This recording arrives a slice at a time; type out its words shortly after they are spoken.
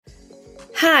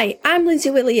Hi, I'm Lindsay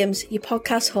Williams, your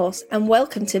podcast host, and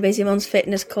welcome to Busy Mum's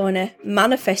Fitness Corner,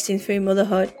 Manifesting Through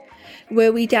Motherhood,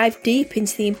 where we dive deep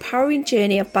into the empowering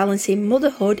journey of balancing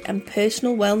motherhood and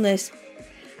personal wellness.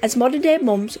 As modern day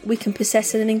mums, we can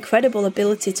possess an incredible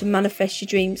ability to manifest your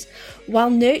dreams while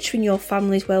nurturing your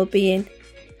family's well-being.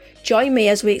 Join me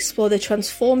as we explore the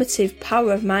transformative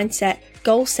power of mindset,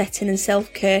 goal setting and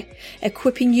self-care,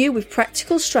 equipping you with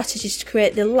practical strategies to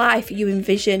create the life you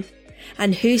envision.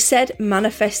 And who said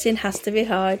manifesting has to be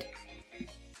hard?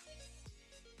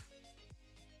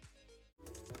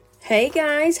 Hey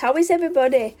guys, how is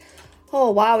everybody? Oh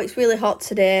wow, it's really hot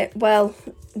today. Well,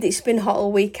 it's been hot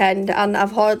all weekend and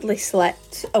I've hardly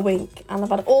slept a wink and I've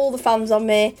had all the fans on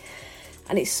me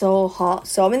and it's so hot.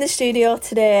 So I'm in the studio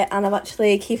today and I'm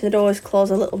actually keeping the doors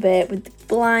closed a little bit with the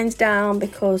blinds down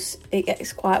because it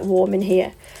gets quite warm in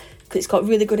here because it's got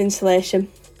really good insulation.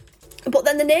 But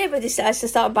then the neighbour decides to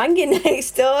start banging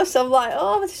next door, so I'm like,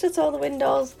 oh, I've shut all the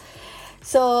windows.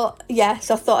 So I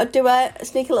thought I'd do a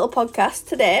sneaky little podcast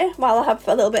today while I have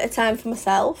a little bit of time for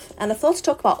myself. And I thought to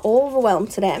talk about overwhelm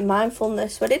today and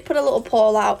mindfulness. So I did put a little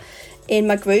poll out in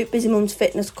my group, Busy Mum's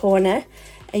Fitness Corner,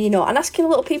 and asking a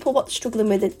lot of people what they're struggling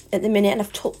with at the minute. And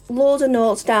I've took loads of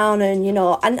notes down, and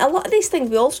and a lot of these things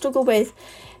we all struggle with,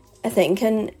 I think.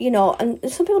 And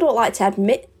and some people don't like to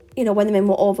admit, when they're in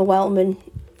more overwhelm and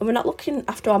we're not looking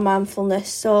after our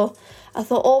mindfulness. So I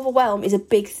thought overwhelm is a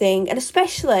big thing, and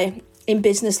especially in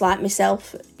business like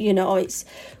myself,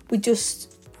 we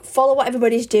just follow what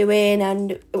everybody's doing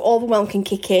and overwhelm can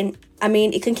kick in. I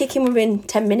mean, it can kick in within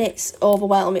 10 minutes,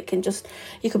 overwhelm. You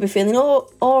could be feeling,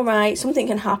 all right, something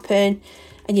can happen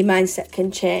and your mindset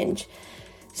can change.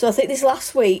 So I think this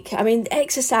last week,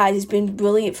 exercise has been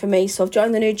brilliant for me. So I've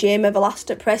joined the new gym,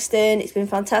 Everlast at Preston. It's been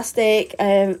fantastic.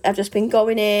 I've just been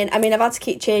going in. I've had to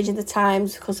keep changing the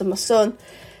times because of my son.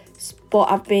 But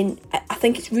I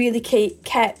think it's really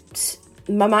kept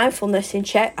my mindfulness in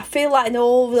check. I feel like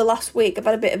over the last week, I've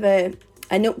had a bit of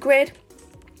an upgrade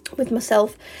with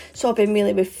myself. So I've been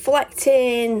really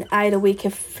reflecting. I had a week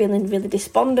of feeling really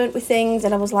despondent with things,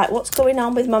 and I was like, what's going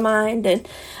on with my mind? And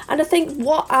I think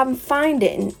what I'm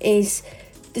finding is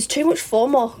there's too much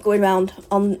FOMO going around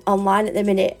online at the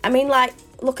minute.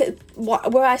 Look at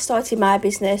where I started my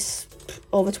business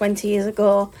over 20 years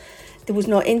ago. There was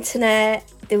no internet.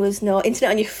 There was no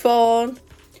internet on your phone.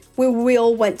 We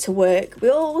all went to work. We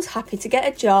all was happy to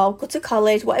get a job, go to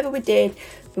college, whatever we did.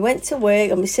 We went to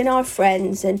work and we seen our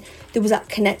friends, and there was that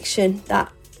connection, that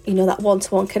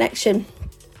one-to-one connection.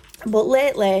 But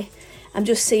lately, I'm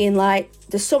just seeing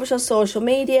there's so much on social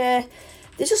media.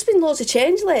 There's just been loads of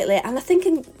change lately, and I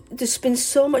think there's been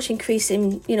so much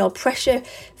increasing, pressure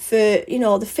for,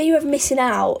 the fear of missing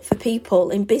out for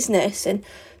people in business and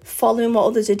following what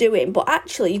others are doing. But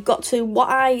actually, what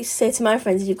I say to my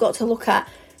friends is you've got to look at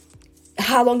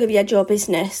how long have you had your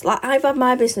business. I've had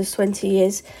my business 20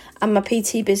 years and my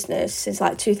PT business since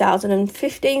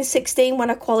 2015, 16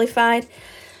 when I qualified.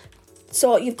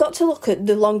 So you've got to look at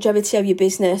the longevity of your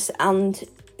business, and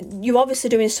you're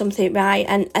obviously doing something right.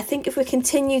 And I think if we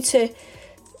continue to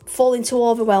fall into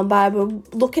overwhelm by we're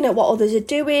looking at what others are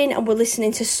doing and we're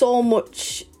listening to so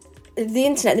much, the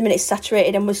internet at the minute is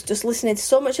saturated, and we're just listening to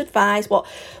so much advice, what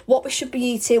we should be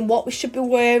eating, what we should be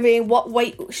wearing, what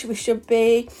weight we should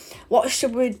be, what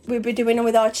should we be doing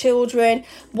with our children,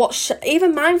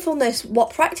 even mindfulness,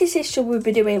 what practices should we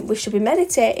be doing? We should be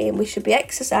meditating, we should be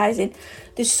exercising.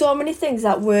 There's so many things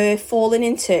that we're falling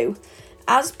into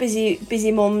as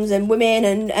busy mums and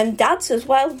women and dads as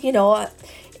well.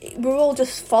 We're all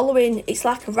just following. It's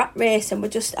like a rat race, and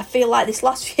I feel like this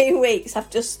last few weeks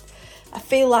I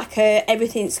feel like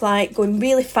everything's going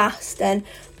really fast, and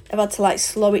I've had to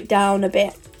slow it down a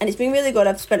bit, and it's been really good.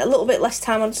 I've spent a little bit less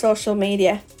time on social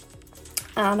media,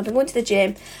 and I've been going to the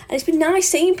gym, and it's been nice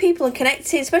seeing people and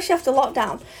connecting, especially after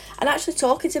lockdown, and actually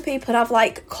talking to people and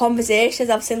have conversations.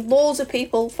 I've seen loads of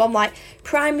people from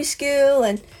primary school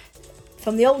and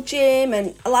from the old gym,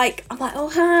 and I'm like, oh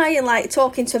hi, and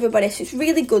talking to everybody. So it's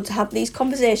really good to have these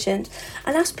conversations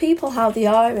and ask people how they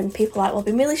are, and people well, I've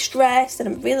been really stressed and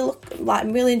I'm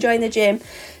really enjoying the gym,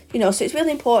 so it's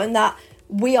really important that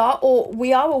we are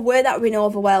aware that we're in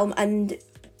overwhelm, and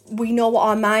we know what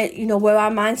our mind, where our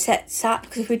mindset's at,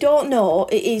 because if we don't know,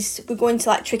 we're going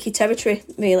to tricky territory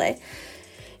really.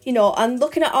 And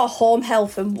looking at our home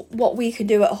health and what we can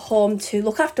do at home to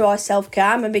look after our self-care.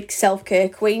 I'm a big self-care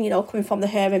queen, coming from the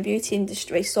hair and beauty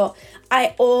industry. So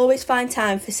I always find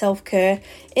time for self-care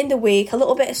in the week, a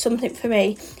little bit of something for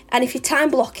me. And if you're time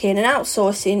blocking and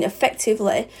outsourcing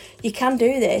effectively, you can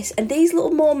do this. And these little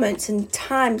moments and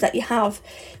times that you have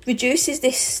reduces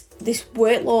this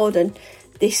workload, and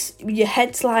your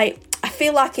head's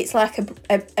feel like it's like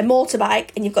a motorbike,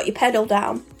 and you've got your pedal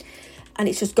down, and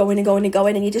it's just going and going and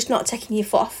going, and you're just not taking your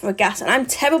foot off for a gas. And I'm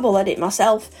terrible at it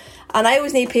myself, and I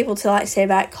always need people to like say,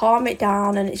 right, calm it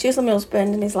down. And it's usually my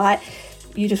husband, and he's like,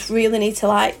 you just really need to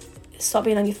like stop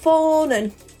being on your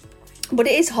phone. But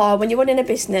it is hard when you're running a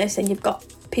business and you've got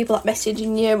people that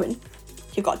messaging you and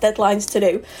you've got deadlines to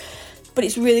do. But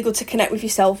it's really good to connect with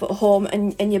yourself at home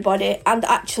and your body, and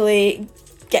actually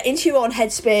get into your own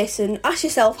headspace and ask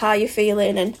yourself how you're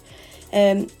feeling.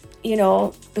 And you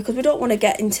know, because we don't want to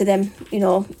get into them, you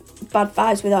know, bad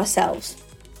vibes with ourselves.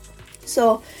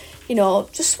 So, you know,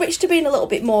 just switch to being a little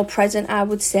bit more present, I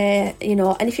would say, you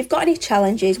know. And if you've got any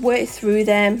challenges, work through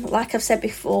them. Like I've said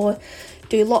before,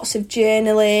 do lots of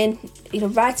journaling, you know,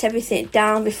 write everything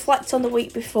down, reflect on the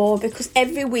week before, because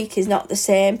every week is not the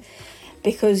same.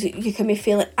 Because you can be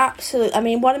feeling absolute. I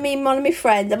mean, one of my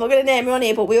friends, I'm not going to name her on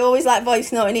here, but we always like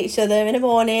voice noting each other in the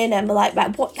morning, and we're like,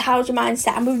 right, how's your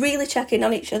mindset? And we're really checking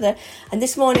on each other. And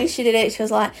this morning she did it. She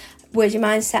was like, where's your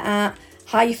mindset at?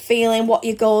 How are you feeling? What are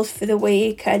your goals for the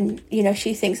week? And, you know,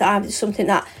 she thinks that I'm something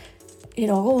that, you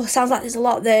know, sounds like there's a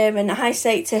lot there. And I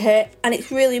say it to her. And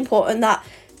it's really important that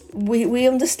we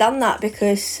understand that,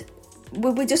 because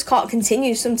we just can't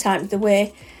continue sometimes the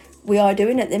way we are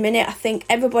doing at the minute. I think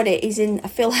everybody is I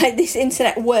feel like this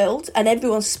internet world, and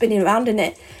everyone's spinning around in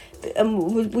it,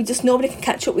 and we just, nobody can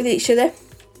catch up with each other.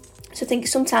 So I think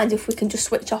sometimes if we can just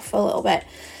switch off for a little bit,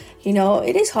 you know,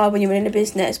 it is hard when you're in a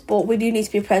business, but we do need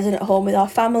to be present at home with our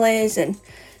families, and,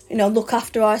 you know, look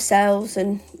after ourselves,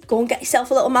 and go and get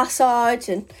yourself a little massage.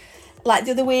 And like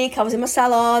the other week I was in my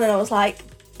salon, and I was like,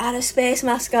 I had a space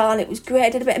mask on, it was great. I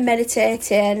did a bit of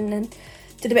meditating and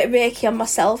did a bit of Reiki on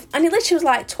myself, and it literally was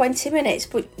like 20 minutes,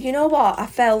 but you know what, I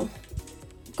felt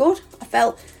good.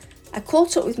 I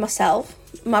caught up with myself.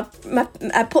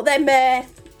 I put them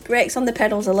brakes on the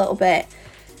pedals a little bit,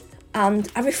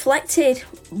 and I reflected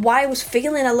why I was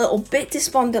feeling a little bit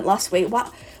despondent last week,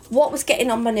 what was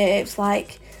getting on my nerves,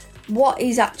 like what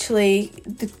is actually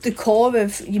the core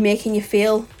of you making you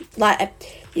feel like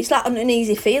it's like an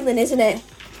uneasy feeling, isn't it?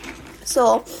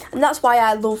 So, and that's why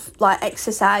I love like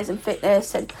exercise and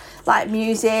fitness and like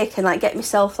music, and like get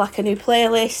myself like a new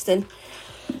playlist, and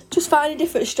just finding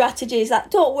different strategies that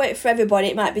don't work for everybody.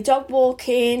 It might be dog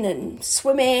walking and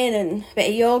swimming and a bit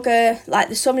of yoga. Like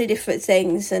there's so many different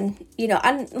things, and you know,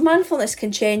 and mindfulness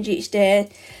can change each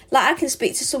day. Like I can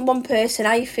speak to one person,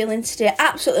 how you feeling today?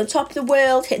 Absolutely on top of the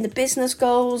world, hitting the business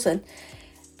goals, and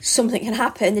something can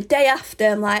happen the day after.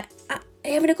 I'm like, are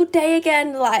you having a good day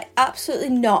again? Like, absolutely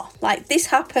not. Like, this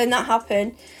happened, that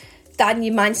happened, then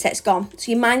your mindset's gone.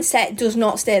 So your mindset does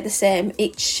not stay the same.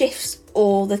 It shifts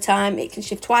all the time. It can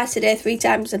shift twice a day, 3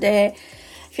 times a day.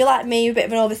 If you're like me, you're a bit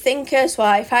of an overthinker,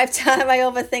 so 5 times I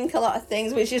overthink a lot of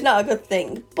things, which is not a good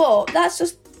thing. But that's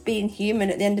just being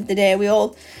human at the end of the day. We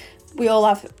all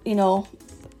have, you know,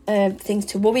 things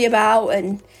to worry about,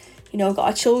 and, you know, got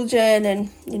our children, and,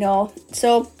 you know,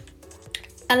 so.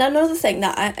 And another thing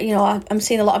that I'm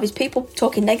seeing a lot of is people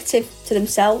talking negative to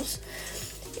themselves,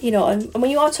 you know, and when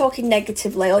you are talking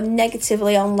negatively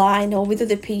online or with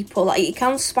other people, like it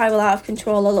can spiral out of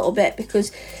control a little bit,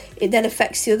 because it then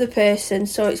affects the other person.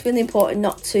 So it's really important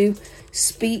not to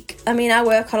speak. I mean, I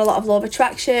work on a lot of law of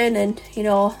attraction, and, you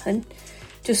know, and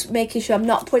just making sure I'm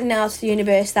not putting out to the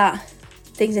universe that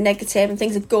things are negative and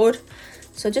things are good.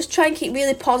 So just try and keep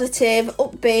really positive,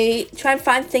 upbeat, try and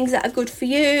find things that are good for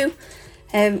you.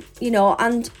 You know,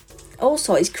 and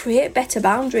also is create better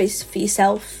boundaries for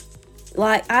yourself.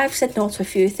 Like I've said no to a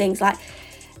few things. Like,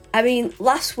 I mean,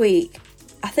 last week,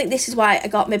 I think this is why I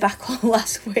got me back on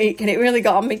last week, and it really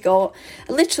got on me go.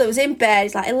 I literally was in bed,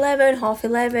 it's like 11, half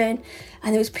 11,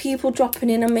 and there was people dropping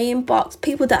in on my inbox,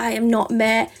 people that I have not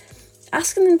met,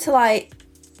 asking them to like,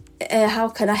 how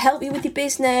can I help you with your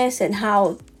business, and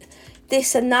how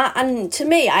this and that. And to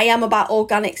me, I am about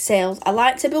organic sales. I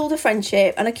like to build a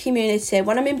friendship and a community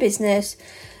when I'm in business,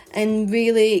 and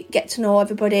really get to know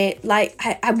everybody. Like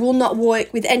I will not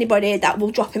work with anybody that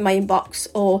will drop in my inbox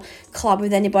or collab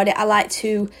with anybody. I like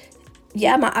to,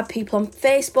 I might add people on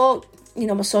Facebook, you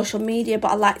know, my social media,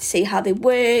 but I like to see how they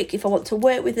work, if I want to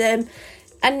work with them.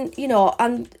 And, you know,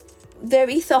 and their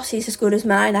ethos is as good as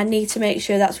mine. I need to make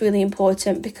sure that's really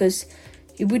important, because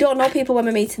we don't know people when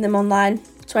we're meeting them online.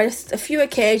 So I just a few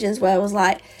occasions where I was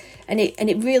like, and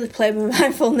it really played with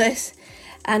mindfulness,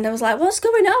 and I was like, what's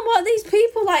going on? What are these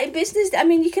people like in business? I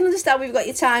mean, you can understand we've got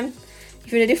your time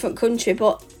if you're in a different country,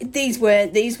 but this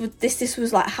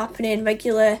was like happening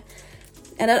regular,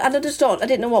 and I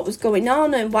didn't know what was going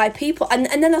on and why people, and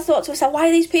then I thought to myself, why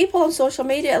are these people on social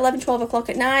media at 11, 12 o'clock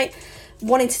at night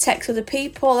wanting to text other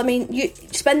people? I mean, you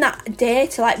spend that day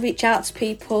to like reach out to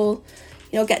people,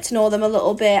 get to know them a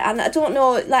little bit. And I don't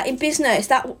know, like in business,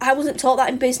 that I wasn't taught that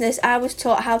in business. I was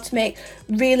taught how to make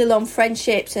really long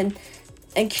friendships and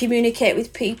communicate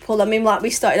with people. I mean, like, we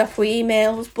started off with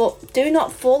emails, but do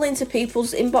not fall into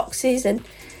people's inboxes and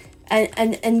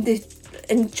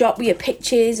drop with your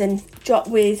pictures and drop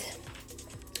with,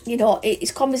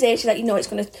 it's conversation that it's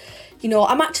going to,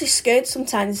 I'm actually scared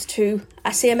sometimes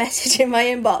I see a message in my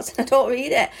inbox and I don't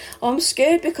read it. Or I'm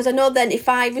scared because I know then if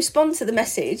I respond to the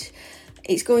message,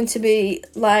 it's going to be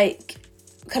like,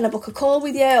 can I book a call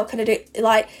with you? Or can I do,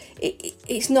 like,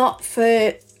 it's not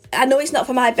for, I know it's not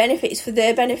for my benefit, it's for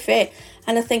their benefit.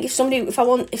 And I think if somebody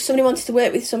wanted to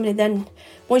work with somebody, then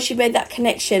once you've made that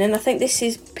connection, and I think this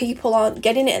is, people aren't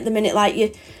getting it at the minute, like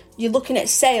you're looking at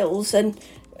sales and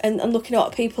looking at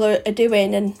what people are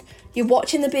doing, and you're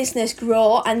watching the business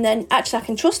grow, and then actually I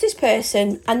can trust this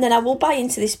person, and then I will buy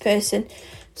into this person.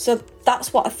 So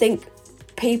that's what I think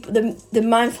people, the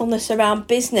mindfulness around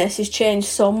business has changed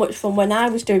so much from when I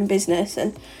was doing business,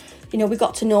 and we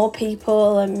got to know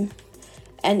people, and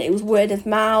it was word of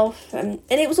mouth, and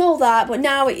it was all that. But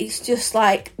now it's just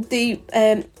like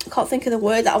I can't think of the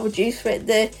word that I would use for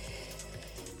it,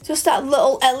 just that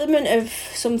little element of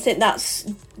something that's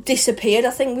disappeared. I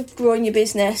think with growing your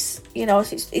business,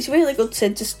 it's really good to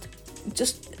just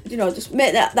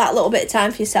make that little bit of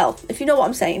time for yourself, if you know what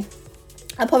I'm saying.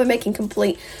 I'm probably making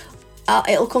complete,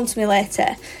 it'll come to me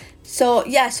later. So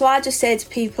I just say to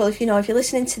people, if you're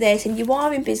listening to this and you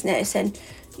are in business, and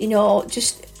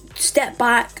just step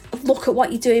back, look at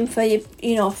what you're doing for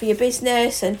your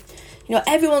business. And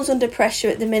everyone's under pressure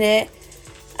at the minute,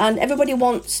 and everybody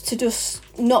wants to just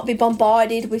not be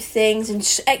bombarded with things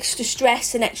and extra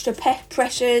stress and extra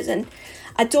pressures. And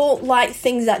I don't like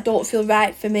things that don't feel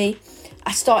right for me.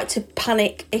 I start to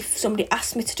panic if somebody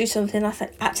asks me to do something. I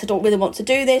think, actually, I don't really want to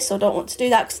do this, or don't want to do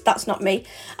that, because that's not me.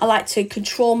 I like to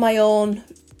control my own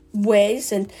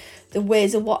ways and the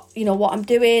ways of what I'm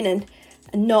doing,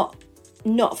 and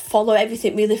not follow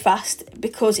everything really fast,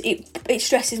 because it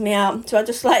stresses me out. So I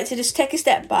just like to just take a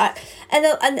step back, and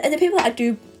the people that I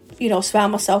do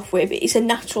surround myself with, it's a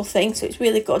natural thing. So it's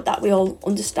really good that we all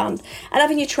understand, and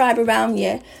having your tribe around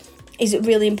you is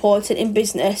really important in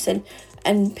business,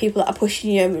 and people that are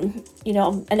pushing you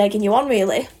and egging you on,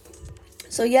 really.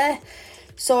 So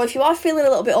if you are feeling a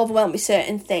little bit overwhelmed with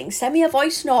certain things, send me a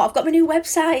voice note. I've got my new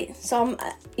website, so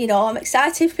I'm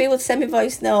excited for people to send me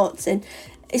voice notes. And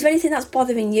is there anything that's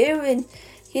bothering you? And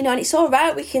and it's all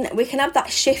right. We can have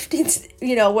that shift in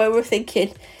where we're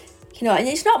thinking, and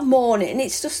it's not mourning.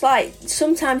 It's just like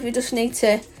sometimes we just need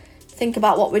to think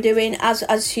about what we're doing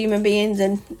as human beings,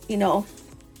 and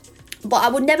But I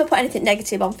would never put anything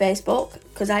negative on Facebook,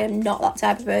 because I am not that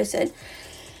type of person.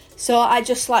 So I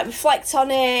just reflect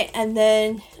on it, and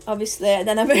then obviously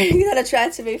then I try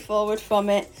to move forward from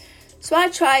it. So a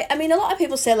lot of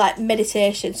people say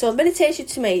meditation. So meditation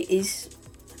to me is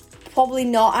probably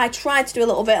not. I tried to do a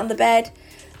little bit on the bed,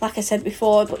 like I said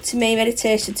before, but to me,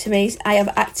 meditation I have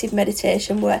active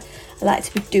meditation, where I like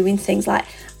to be doing things like,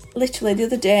 literally the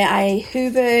other day I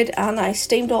hoovered and I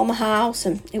steamed all my house,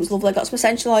 and it was lovely. I got some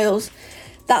essential oils.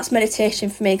 That's meditation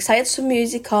for me, because I had some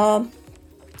music on.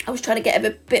 I was trying to get a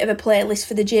bit of a playlist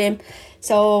for the gym,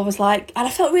 so I was and I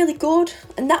felt really good,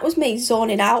 and that was me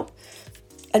zoning out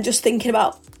and just thinking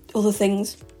about other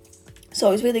things. So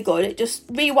it was really good. It just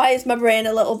rewires my brain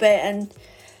a little bit, and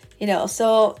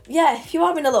so if you're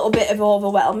having a little bit of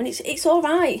overwhelm, and it's all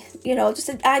right, just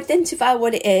identify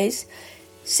what it is.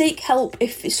 Seek help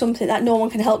if it's something that no one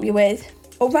can help you with,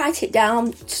 or write it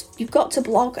down. You've got to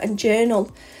blog and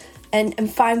journal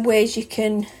and find ways you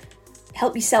can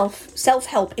help yourself.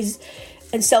 Self-help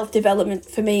and self-development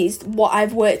for me is what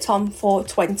I've worked on for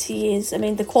 20 years. I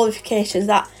mean, the qualifications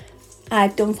that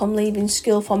I've done from leaving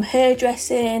school, from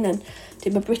hairdressing, and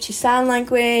did my British Sign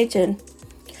Language, and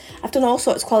I've done all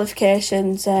sorts of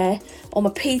qualifications, all my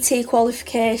PT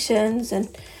qualifications, and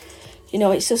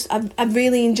it's just, I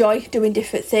really enjoy doing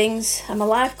different things. I'm a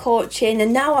life coaching,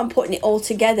 and now I'm putting it all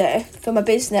together for my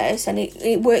business, and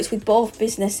it works with both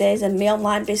businesses and my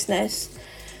online business.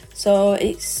 So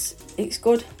it's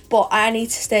good, but I need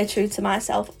to stay true to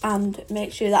myself and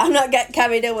make sure that I'm not get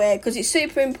carried away, because it's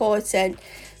super important,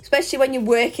 especially when you're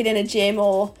working in a gym,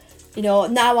 or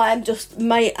now I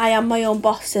am my own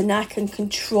boss, and I can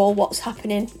control what's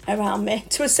happening around me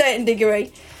to a certain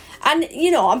degree. And,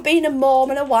 I'm being a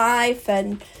mom and a wife,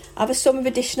 and I have a son with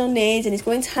additional needs, and he's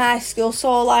going to high school.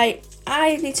 So, I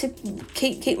need to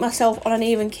keep myself on an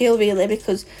even keel, really,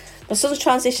 because my son's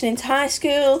transitioning to high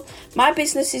school, my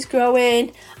business is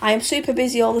growing, I am super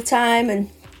busy all the time,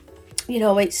 and,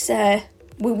 it's,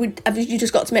 you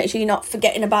just got to make sure you're not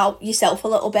forgetting about yourself a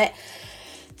little bit.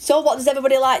 So what does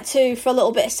everybody like to for a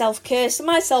little bit of self-care? So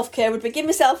my self-care would be give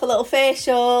myself a little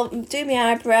facial, do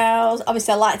my eyebrows.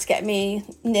 Obviously I like to get me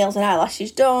nails and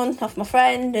eyelashes done off my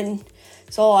friend, and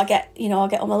so I get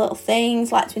all my little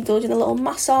things. Like to indulge in a little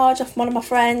massage off one of my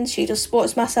friends. She does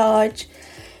sports massage.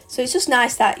 So it's just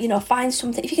nice that, find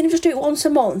something. If you can just do it once a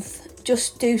month,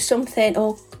 just do something.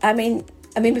 Or I mean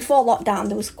before lockdown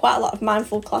there was quite a lot of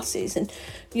mindful classes and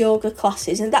yoga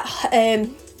classes, and that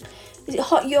is it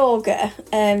hot yoga?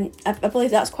 I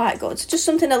believe that's quite good. So just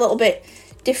something a little bit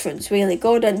different, really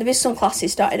good. And there is some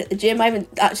classes started at the gym. I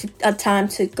haven't actually had time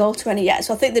to go to any yet,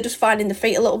 so I think they're just finding the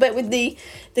feet a little bit with the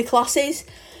classes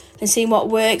and seeing what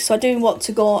works. So I do want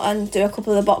to go and do a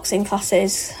couple of the boxing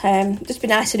classes. Just be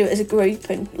nice to do it as a group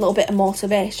and a little bit of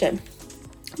motivation.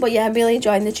 But yeah, I'm really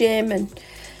enjoying the gym,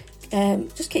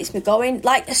 and just keeps me going.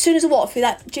 Like as soon as I walk through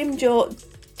that gym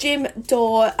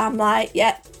door, I'm like,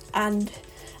 yeah, and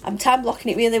I'm time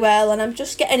blocking it really well, and I'm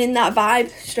just getting in that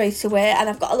vibe straight away, and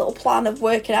I've got a little plan of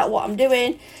working out what I'm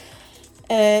doing.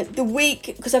 The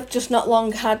week, because I've just not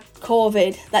long had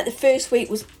COVID, like the first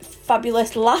week was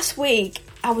fabulous. Last week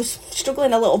I was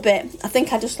struggling a little bit. I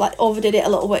think I just overdid it a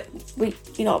little bit.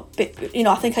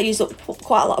 I think I used up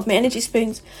quite a lot of my energy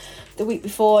spoons the week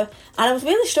before, and I was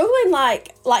really struggling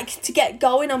like to get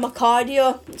going on my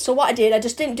cardio. So what I did, I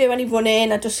just didn't do any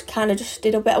running. I just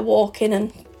did a bit of walking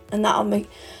and that on me,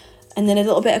 and then a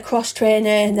little bit of cross training,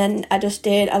 and then I just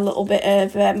did a little bit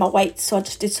of my weights. So I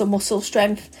just did some muscle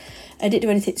strength. I didn't do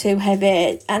anything too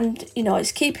heavy, and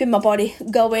it's keeping my body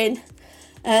going,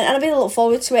 and I really look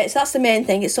forward to it. So that's the main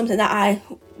thing. It's something that I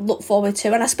look forward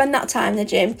to, and I spend that time in the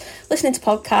gym listening to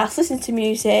podcasts, listening to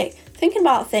music, thinking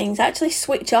about things. I actually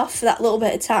switch off for that little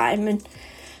bit of time, and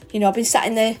I've been sat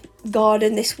in the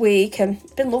garden this week, and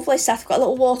it's been lovely. So I've got a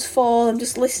little waterfall. I'm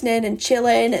just listening and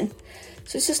chilling, and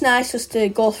so it's just nice just to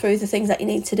go through the things that you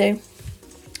need to do.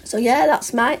 So yeah,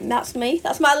 that's me.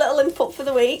 That's my little input for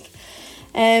the week.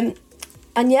 And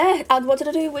yeah, what did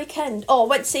I do weekend? Oh, I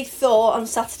went to see Thor on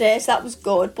Saturday, so that was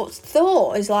good. But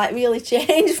Thor is really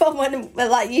changed from when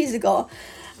years ago.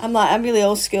 I'm really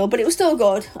old school, but it was still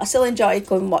good. I still enjoyed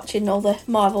going watching all the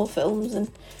Marvel films, and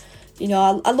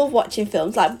I love watching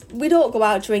films. Like, we don't go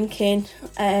out drinking.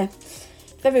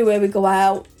 Everywhere we go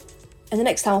out, and the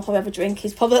next time I'll probably have a drink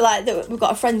is probably we've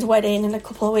got a friend's wedding in a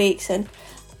couple of weeks, and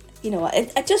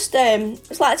I just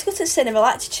it's like to go to the cinema, I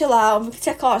like to chill out, we can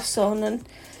take our son,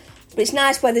 but it's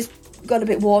nice weather's got a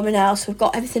bit warmer now, so we've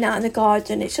got everything out in the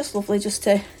garden. It's just lovely just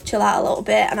to chill out a little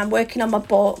bit, and I'm working on my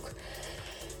book.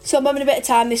 So I'm having a bit of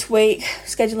time this week,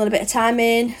 scheduling a bit of time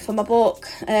in for my book.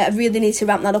 I really need to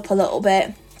ramp that up a little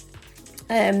bit.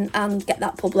 And get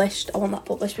that published. I want that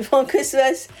published before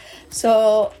Christmas.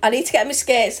 So I need to get my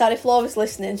skates out. If Laura's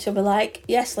listening, she'll be like,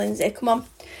 yes, Lindsay, come on.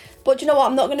 But do you know what?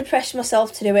 I'm not going to pressure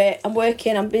myself to do it. I'm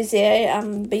working, I'm busy,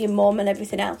 I'm being mum and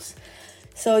everything else.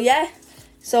 So yeah.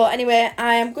 So anyway,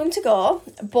 I am going to go.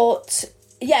 But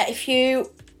yeah, if you're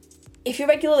a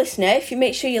regular listener, if you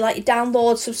make sure you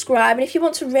download, subscribe, and if you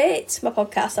want to rate my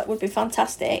podcast, that would be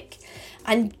fantastic.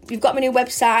 And you've got my new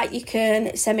website, you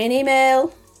can send me an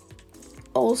email.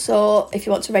 Also, if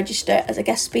you want to register as a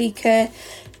guest speaker,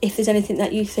 if there's anything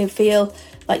that you feel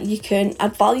like you can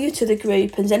add value to the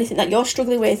group, and there's anything that you're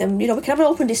struggling with, and we can have an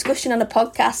open discussion on a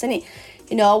podcast, and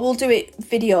we'll do it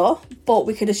video, but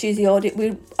we could just use the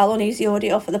audio. I'll only use the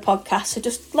audio for the podcast, so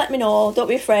just let me know. Don't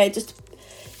be afraid. Just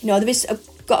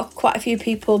I've got quite a few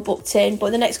people booked in, but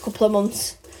in the next couple of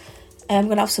months, I'm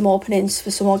going to have some openings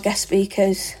for some more guest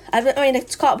speakers. I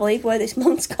can't believe where this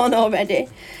month's gone already.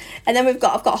 And then I've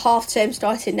got half term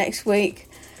starting next week,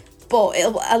 but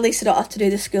at least I don't have to do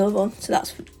the school run, so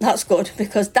that's good,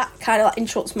 because that kind of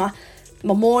interrupts my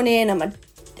morning and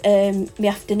my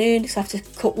afternoon, because I have to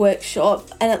cut work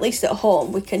short, and at least at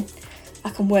home I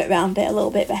can work around it a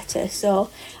little bit better. So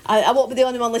I won't be the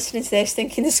only one listening to this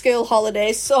thinking the school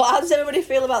holidays. So how does everybody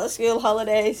feel about the school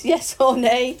holidays? Yes or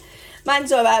nay?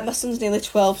 Mine's alright. My son's nearly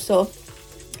 12, so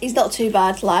he's not too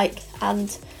bad.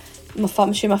 And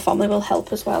I'm sure my family will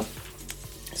help as well.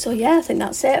 So yeah, I think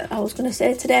that's it I was going to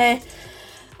say today.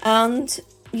 And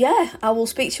yeah, I will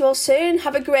speak to you all soon.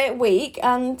 Have a great week,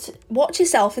 and watch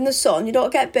yourself in the sun. You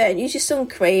don't get burnt. Use your sun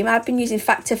cream. I've been using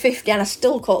Factor 50 and I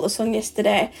still caught the sun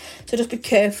yesterday. So just be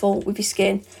careful with your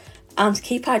skin and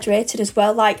keep hydrated as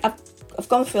well. I've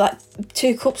gone through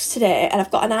 2 cups today, and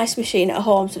I've got an ice machine at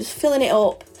home, so just filling it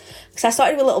up, because I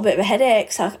started with a little bit of a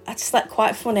headache, so I just slept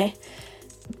quite funny,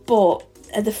 but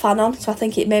the fan on, so I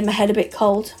think it made my head a bit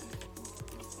cold.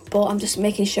 But I'm just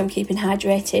making sure I'm keeping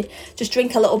hydrated. Just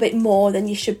drink a little bit more than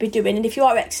you should be doing, and if you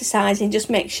are exercising, just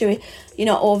make sure you're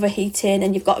not overheating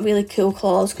and you've got really cool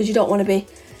clothes, because you don't want to be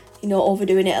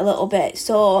overdoing it a little bit.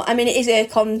 So, I mean, it is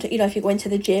aircon, if you're going to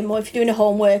the gym or if you're doing a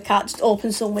home workout, just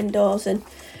open some windows and,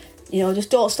 just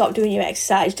don't stop doing your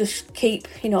exercise. Just keep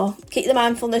the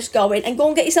mindfulness going and go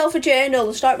and get yourself a journal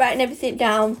and start writing everything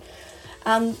down.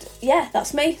 And yeah,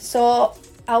 that's me. So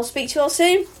I'll speak to you all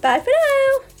soon. Bye for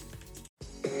now.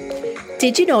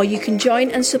 Did you know you can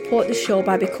join and support the show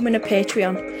by becoming a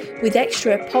Patreon with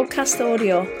extra podcast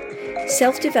audio,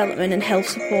 self-development and health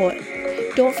support?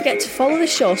 Don't forget to follow the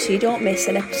show so you don't miss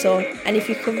an episode. And if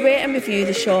you could rate and review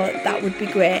the show, that would be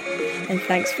great. And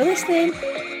thanks for listening.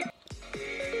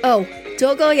 Oh,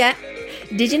 don't go yet.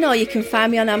 Did you know you can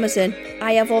find me on Amazon?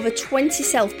 I have over 20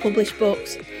 self-published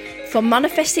books. From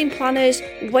manifesting planners,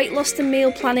 weight loss and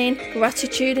meal planning,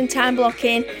 gratitude and time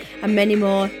blocking, and many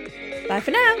more. Bye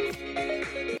for now.